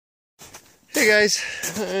Hey guys,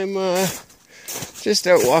 I'm just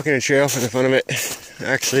out walking a trail for the fun of it.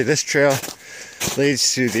 Actually, this trail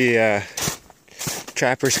leads to the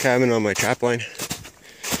trapper's cabin on my trap line.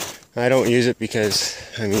 I don't use it because,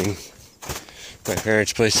 I mean, my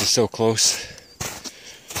parents' place is so close.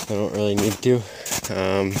 I don't really need to.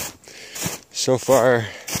 So far,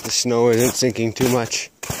 the snow isn't sinking too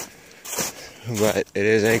much, but it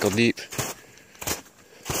is ankle deep.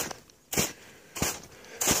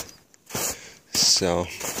 So,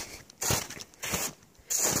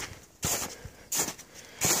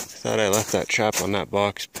 thought I left that trap on that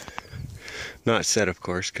box. Not set, of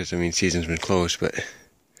course, because I mean, season's been closed, but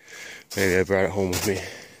maybe I brought it home with me.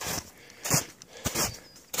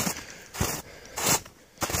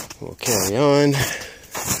 We'll carry on.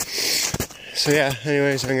 So yeah,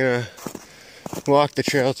 anyways, I'm gonna walk the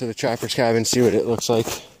trail to the trapper's cabin, see what it looks like.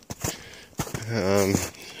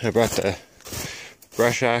 I brought the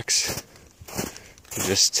brush axe,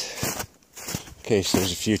 just in case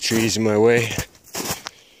there's a few trees in my way.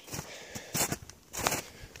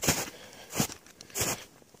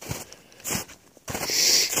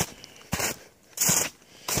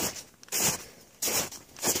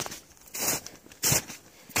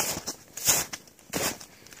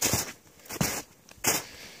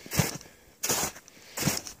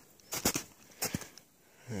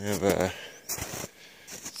 I have a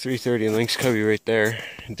 330 lynx cubby right there.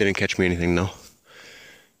 It didn't catch me anything though.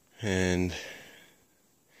 And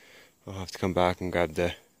I'll have to come back and grab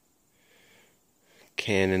the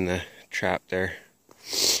can in the trap there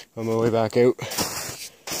on my way back out.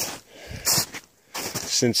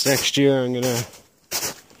 Since next year I'm gonna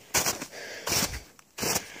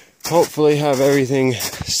hopefully have everything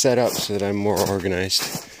set up so that I'm more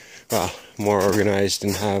organized. Well, more organized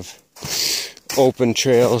and have open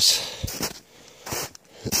trails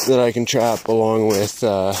that I can trap, along with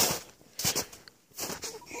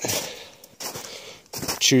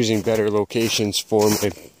choosing better locations for my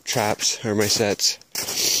traps or my sets,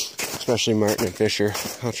 especially Martin and Fisher.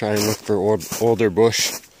 I'll try and look for older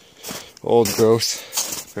bush, old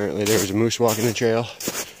growth. Apparently there was a moose walking the trail.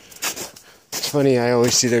 It's funny, I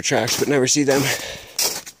always see their tracks but never see them.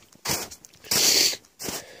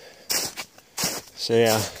 So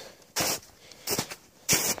yeah.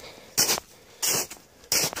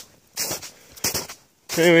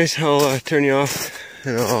 Anyways, I'll turn you off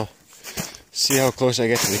and I'll see how close I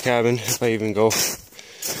get to the cabin, if I even go.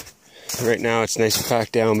 Right now it's nice and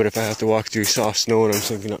packed down, but if I have to walk through soft snow and I'm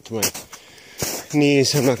sinking up to my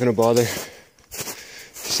knees, I'm not going to bother.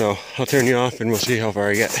 So I'll turn you off and we'll see how far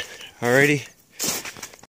I get. Alrighty?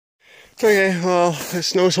 Okay, well, the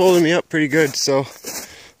snow's holding me up pretty good, so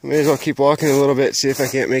I may as well keep walking a little bit, see if I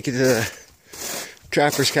can't make it to the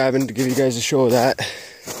trapper's cabin to give you guys a show of that.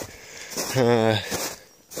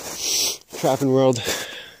 Trapping World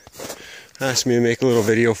asked me to make a little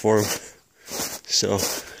video for him, so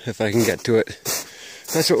if I can get to it,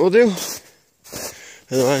 that's what we'll do.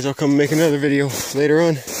 Otherwise I'll come make another video later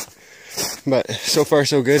on. But so far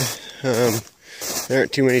so good. There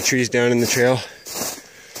aren't too many trees down in the trail,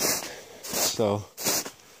 so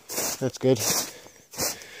that's good.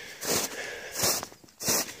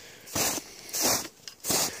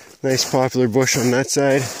 Nice poplar bush on that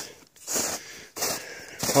side.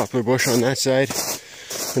 Poplar bush on that side.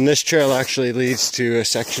 And this trail actually leads to a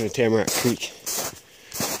section of Tamarack Creek.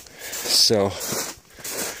 So,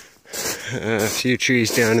 a few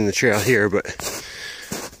trees down in the trail here, but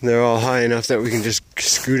they're all high enough that we can just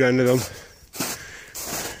scoot under them.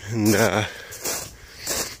 And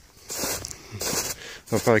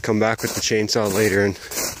I'll probably come back with the chainsaw later and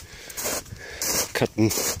cut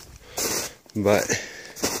them. But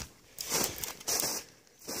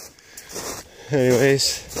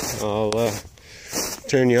anyways, I'll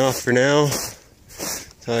turn you off for now.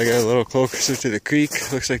 So I got a little closer to the creek.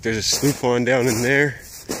 Looks like there's a slough pond down in there.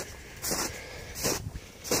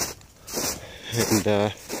 And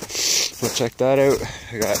we'll check that out.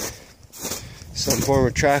 I got some form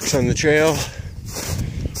of tracks on the trail.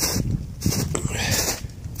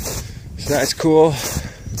 So that's cool.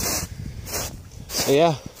 So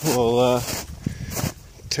yeah, we'll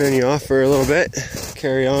turn you off for a little bit.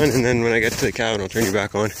 Carry on, and then when I get to the cabin I'll turn you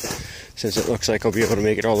back on, since it looks like I'll be able to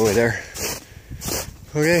make it all the way there.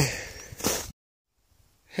 Okay.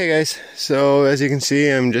 Hey guys, so as you can see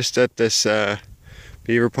I'm just at this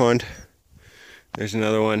beaver pond. There's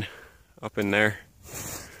another one up in there.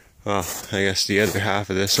 Well, I guess the other half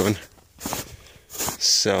of this one.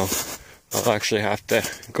 So I'll actually have to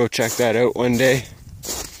go check that out one day.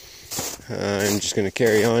 I'm just going to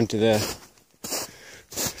carry on to the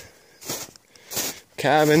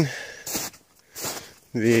cabin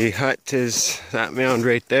The hut is that mound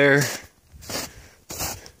right there.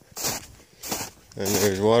 And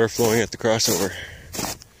there's water flowing at the crossover.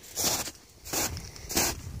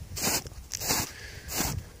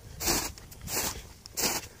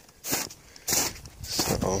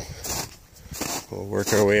 So we'll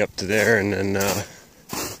work our way up to there and then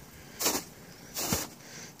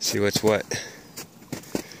see what's what.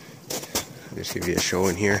 I'll just give you a show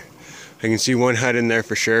in here. I can see one hut in there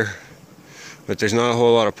for sure, but there's not a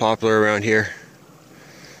whole lot of poplar around here.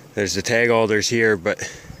 There's the tag alders here, but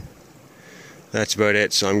that's about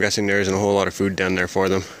it. So I'm guessing there isn't a whole lot of food down there for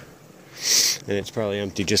them, and it's probably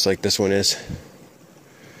empty just like this one is.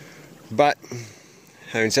 But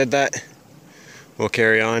having said that, we'll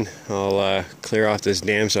carry on. I'll clear off this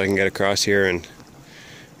dam so I can get across here and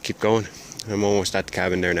keep going. I'm almost at the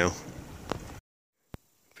cabin there now.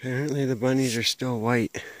 Apparently the bunnies are still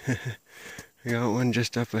white. I got one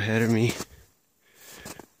just up ahead of me.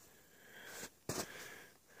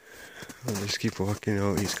 I'll just keep walking.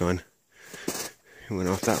 Oh, he's gone. He went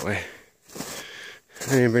off that way.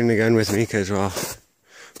 I didn't bring the gun with me because, well,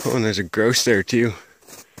 oh, and there's a grouse there too.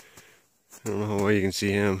 I don't know how well you can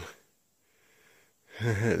see him.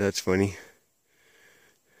 That's funny.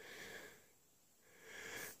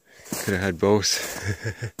 Could have had both.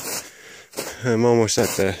 I'm almost at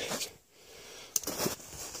the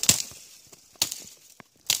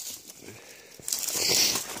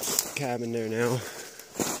cabin there now.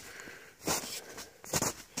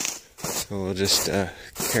 So we'll just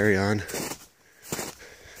carry on.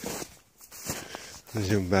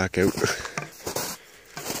 Zoom back out.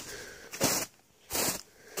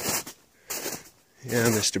 Yeah,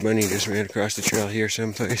 Mr. Bunny just ran across the trail here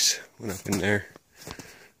someplace. Went up in there.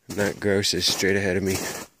 And that grouse is straight ahead of me.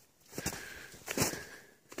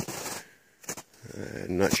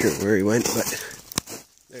 I'm not sure where he went, but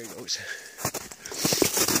there he goes.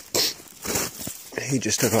 He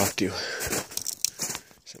just took off too.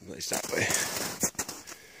 Someplace that way.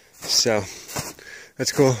 So,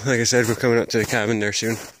 that's cool. Like I said, we're coming up to the cabin there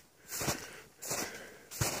soon.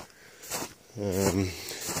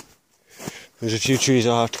 There's a few trees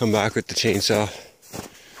I'll have to come back with the chainsaw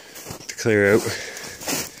to clear out.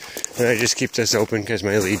 And I just keep this open because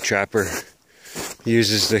my lead trapper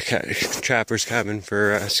uses the trapper's cabin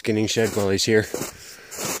for a skinning shed while he's here.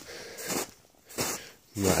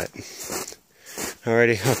 But,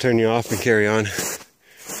 alrighty, I'll turn you off and carry on.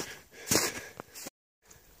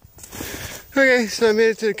 Okay, so I made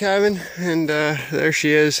it to the cabin, and there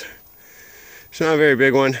she is. It's not a very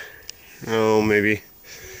big one. Oh, maybe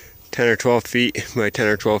 10 or 12 feet by 10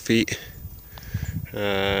 or 12 feet.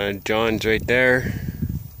 John's right there.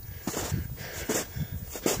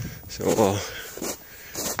 So I'll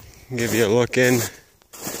give you a look in.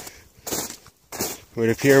 It would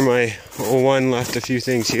appear my 01 left a few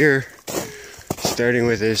things here, starting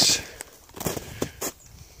with his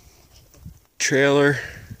trailer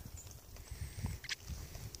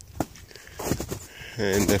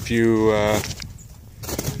and a few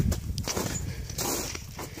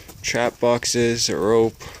trap boxes, a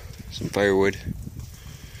rope, some firewood,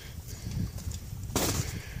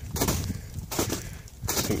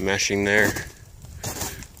 some meshing there.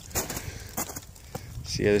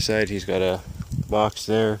 See the other side, he's got a box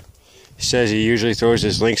there. He says he usually throws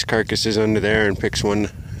his lynx carcasses under there and picks one,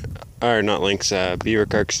 or not lynx, beaver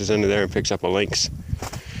carcasses under there and picks up a lynx.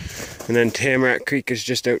 And then Tamarack Creek is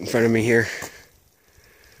just out in front of me here.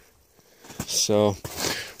 So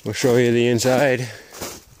we'll show you the inside.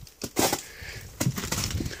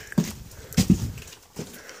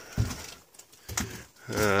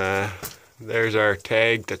 There's our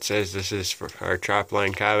tag that says this is for our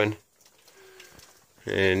trapline cabin.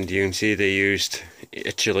 And you can see they used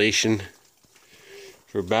insulation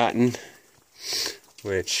for batting,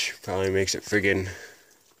 which probably makes it friggin'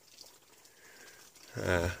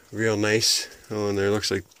 real nice. Oh, and there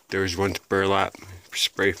looks like there was once burlap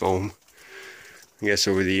spray foam. I guess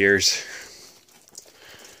over the years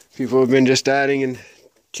people have been just adding and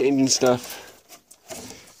changing stuff.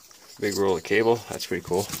 Big roll of cable, that's pretty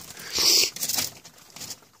cool.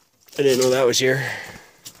 I didn't know that was here.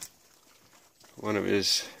 One of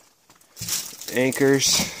his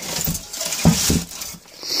anchors.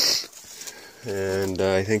 And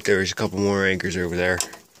I think there's a couple more anchors over there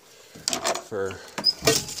for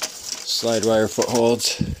slide wire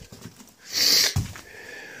footholds.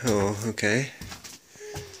 Oh, okay.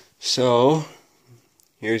 So,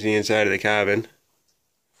 here's the inside of the cabin.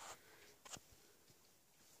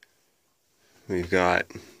 We've got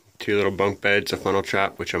 2 little bunk beds, a funnel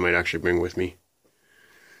trap, which I might actually bring with me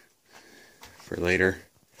for later,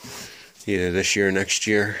 either this year or next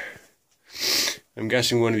year. I'm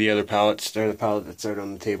guessing one of the other pallets, the pallet that's out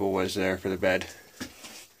on the table, was there for the bed.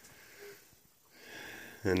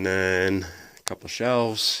 And then a couple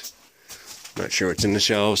shelves. Not sure what's in the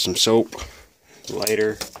shelves. Some soap,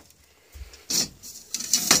 lighter,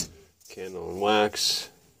 candle and wax,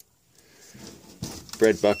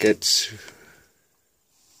 bread buckets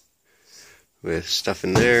with stuff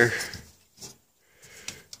in there,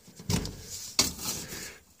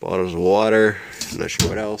 bottles of water, I'm not sure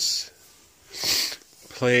what else,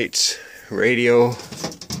 plates, radio,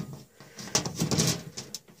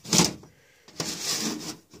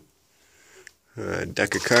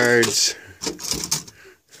 deck of cards,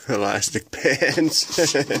 elastic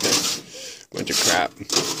bands, bunch of crap.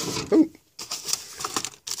 Ooh.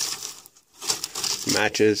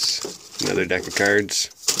 Matches, another deck of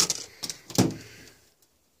cards,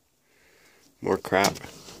 more crap.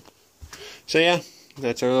 So yeah,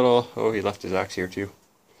 that's our little, oh, he left his axe here too.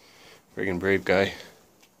 Friggin' brave guy.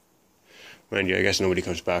 Mind you, I guess nobody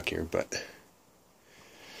comes back here, but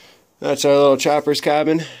that's our little chopper's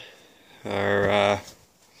cabin. Our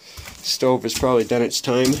stove has probably done its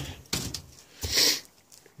time.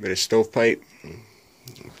 Bit of stovepipe.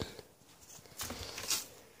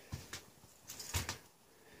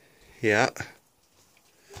 Yeah.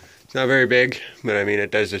 It's not very big, but I mean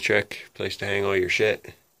it does the trick. Place to hang all your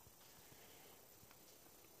shit.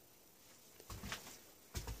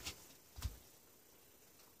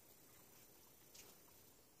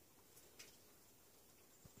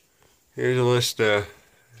 Here's a list of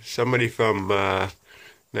somebody from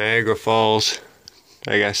Niagara Falls,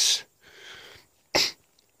 I guess,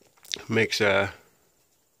 makes a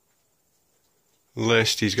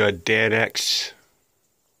list. He's got Dan X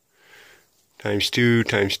times 2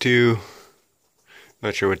 times 2.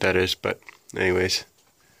 Not sure what that is, but anyways.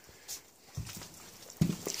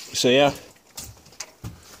 So yeah,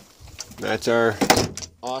 that's our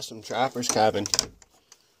awesome trapper's cabin.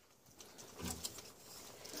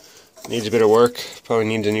 Needs a bit of work, probably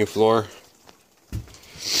needs a new floor,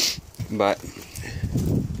 but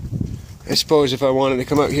I suppose if I wanted to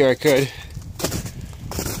come out here I could.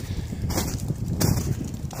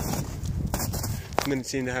 Didn't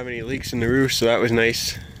seem to have any leaks in the roof, so that was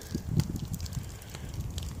nice.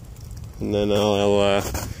 And then I'll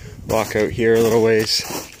walk out here a little ways.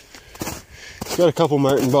 Got a couple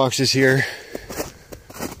Martin boxes here.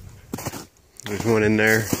 There's one in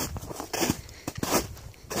there.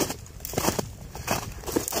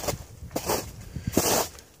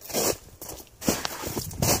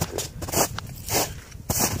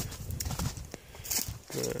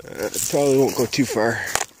 Probably won't go too far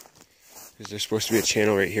because there's supposed to be a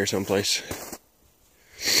channel right here someplace.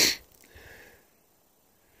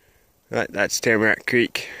 That's Tamarack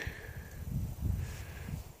Creek.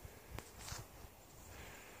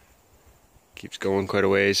 Keeps going quite a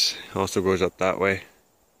ways. Also goes up that way.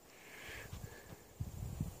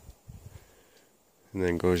 And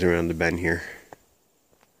then goes around the bend here.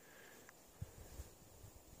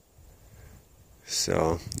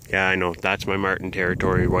 So, yeah, I know, that's my Martin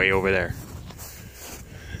territory way over there.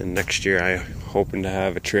 And next year I'm hoping to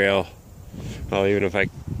have a trail. Well, even if I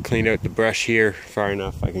clean out the brush here far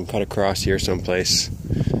enough, I can cut across here someplace.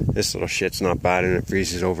 This little shit's not bad and it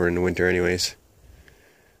freezes over in the winter anyways.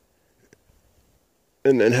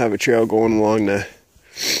 And then have a trail going along the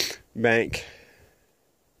bank.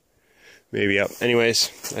 Maybe up.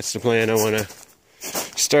 Anyways, that's the plan. I want to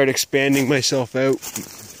start expanding myself out.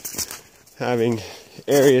 Having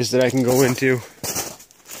areas that I can go into.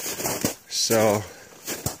 So,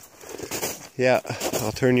 yeah,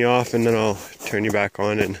 I'll turn you off and then I'll turn you back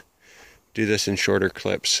on and do this in shorter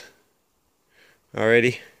clips.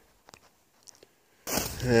 Alrighty.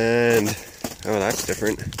 And, oh, that's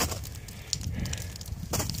different.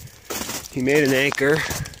 He made an anchor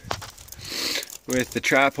with the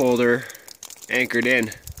trap holder anchored in.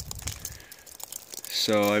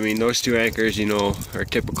 So, I mean, those two anchors, you know, are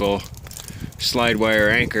typical slide wire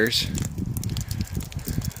anchors,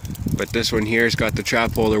 but this one here's got the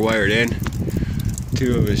trap holder wired in.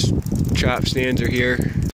 Two of his trap stands are here.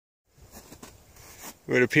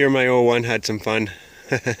 It would appear my 01 had some fun.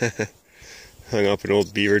 Hung up an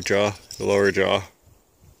old beaver jaw, the lower jaw.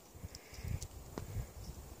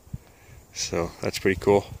 So that's pretty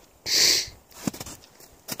cool.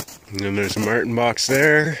 And then there's a Martin box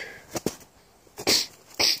there.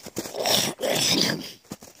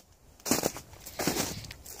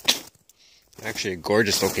 Actually a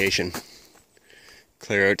gorgeous location.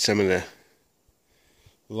 Clear out some of the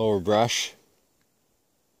lower brush.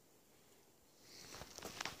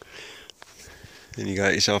 And you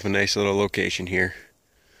got yourself a nice little location here.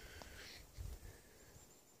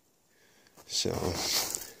 So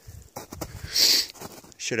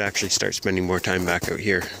should actually start spending more time back out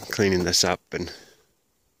here cleaning this up, but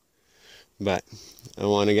I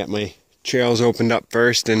want to get my trails opened up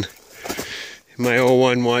first, and my old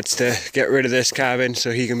one wants to get rid of this cabin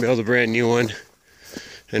so he can build a brand new one,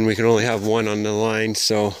 and we can only have one on the line,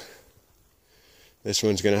 so this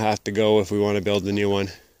one's gonna have to go if we want to build the new one,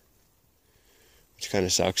 which kind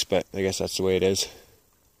of sucks, but I guess that's the way it is.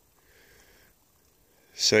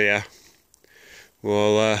 So yeah,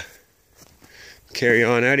 we'll carry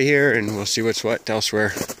on out of here and we'll see what's what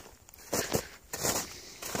elsewhere.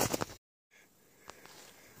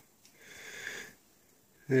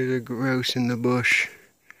 There's a grouse in the bush.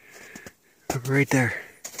 Right there.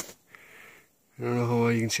 I don't know how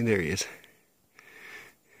well you can see. There he is.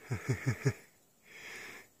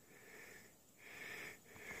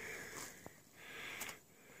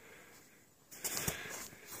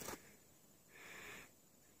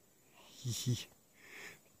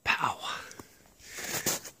 Pow.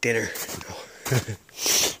 Dinner. No.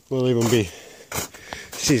 We'll leave him be.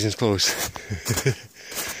 Season's closed.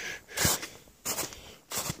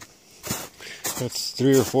 That's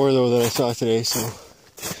 3 or 4 though that I saw today, so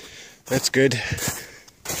that's good.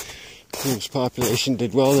 Seems population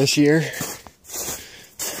did well this year.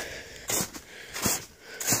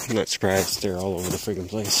 I'm not surprised, they're all over the friggin'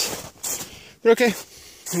 place. But okay,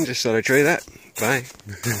 I just thought I'd try that. Bye.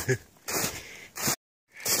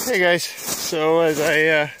 Hey guys, so as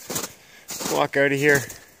I walk out of here,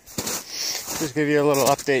 just give you a little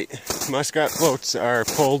update. Muskrat floats are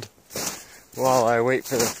pulled while I wait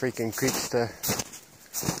for the freaking creeks to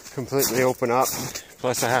completely open up.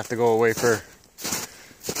 Plus I have to go away for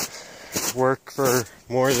work for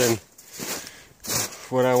more than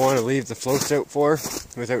what I want to leave the floats out for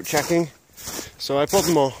without checking. So I pulled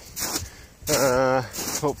them all.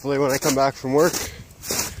 Hopefully when I come back from work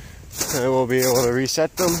I will be able to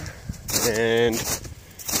reset them and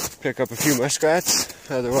pick up a few muskrats.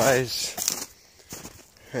 Otherwise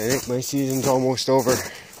I think my season's almost over.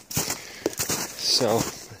 So,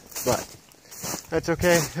 but that's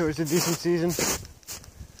okay. It was a decent season,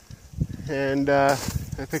 and I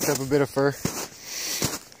picked up a bit of fur,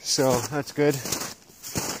 so that's good.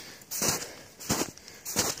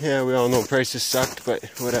 Yeah, we all know prices sucked, but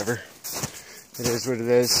whatever. It is what it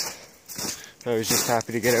is. I was just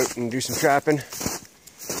happy to get out and do some trapping.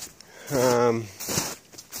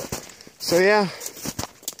 So yeah,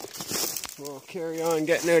 we'll carry on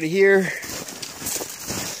getting out of here.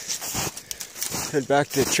 Head back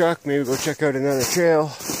to the truck, maybe go check out another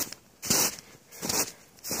trail.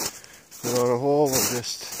 But on a whole, we'll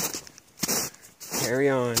just carry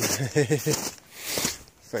on.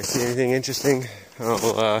 If I see anything interesting,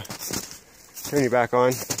 I'll turn you back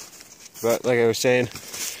on. But like I was saying,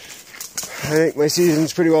 I think my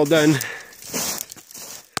season's pretty well done.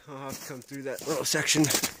 I'll have to come through that little section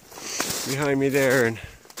behind me there and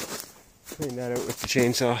clean that out with the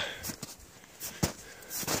chainsaw.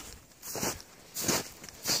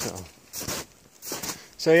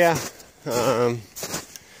 So yeah,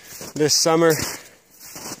 this summer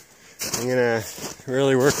I'm gonna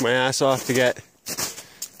really work my ass off to get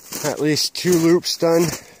at least 2 loops done,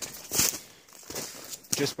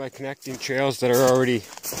 just by connecting trails that are already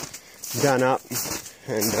done up,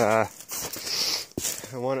 and I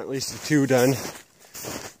want at least 2 done.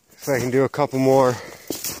 If I can do a couple more,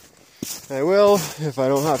 I will. If I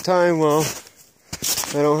don't have time, well,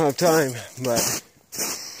 I don't have time, but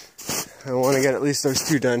I want to get at least those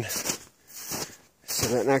 2 done so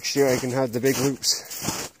that next year I can have the big loops.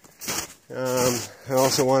 I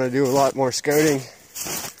also want to do a lot more scouting,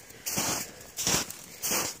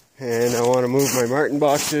 and I want to move my marten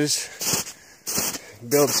boxes,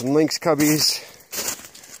 build some lynx cubbies,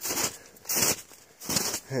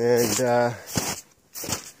 and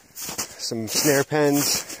some snare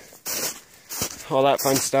pens, all that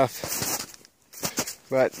fun stuff.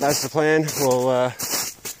 But that's the plan. We'll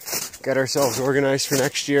get ourselves organized for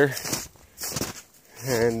next year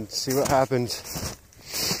and see what happens.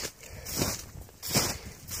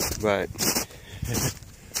 But it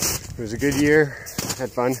was a good year, had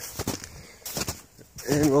fun,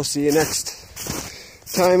 and we'll see you next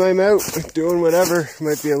time I'm out doing whatever.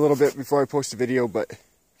 Might be a little bit before I post a video, but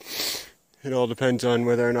it all depends on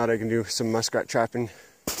whether or not I can do some muskrat trapping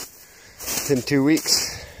in 2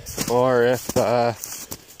 weeks, or if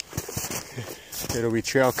it'll be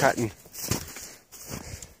trail cutting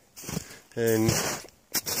and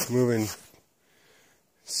moving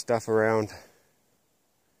stuff around.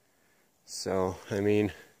 So, I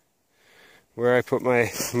mean, where I put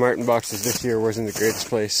my marten boxes this year wasn't the greatest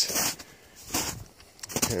place.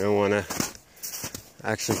 I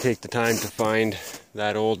actually take the time to find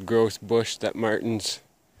that old growth bush that martins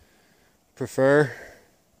prefer.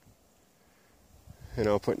 And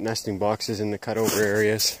I'll put nesting boxes in the cutover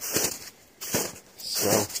areas. So,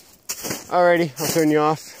 alrighty, I'll turn you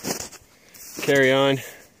off, carry on,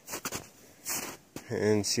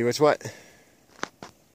 and see what's what.